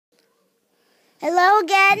Hello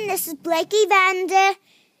again, this is Blakey Vander.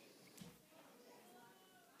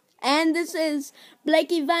 And this is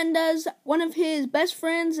Blakey Vander's one of his best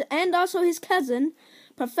friends and also his cousin,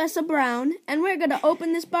 Professor Brown. And we're going to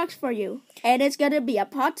open this box for you. And it's going to be a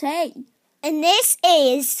party. And this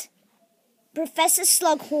is Professor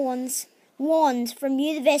Slughorn's wand from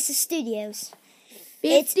Universal Studios.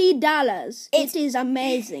 $50. It is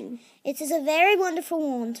amazing. It is a very wonderful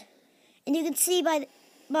wand. And you can see by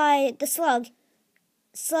the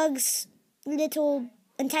slug's little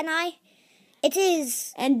antennae, it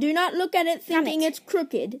is. And do not look at it thinking it's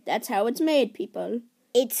crooked. That's how it's made, people.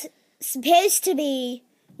 It's supposed to be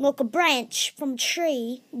like a branch from a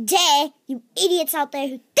tree. Dare you idiots out there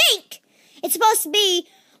who think it's supposed to be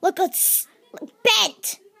like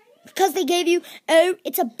bent because they gave you,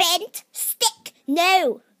 it's a bent stick.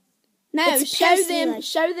 No. No,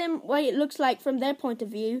 show them what it looks like from their point of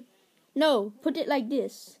view. No, put it like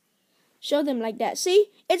this. Show them like that. See?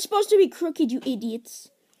 It's supposed to be crooked, you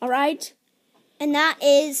idiots. Alright? And that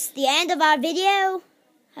is the end of our video.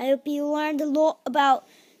 I hope you learned a lot about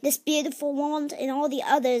this beautiful wand and all the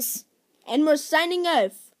others. And we're signing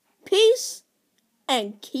off. Peace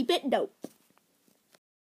and keep it dope.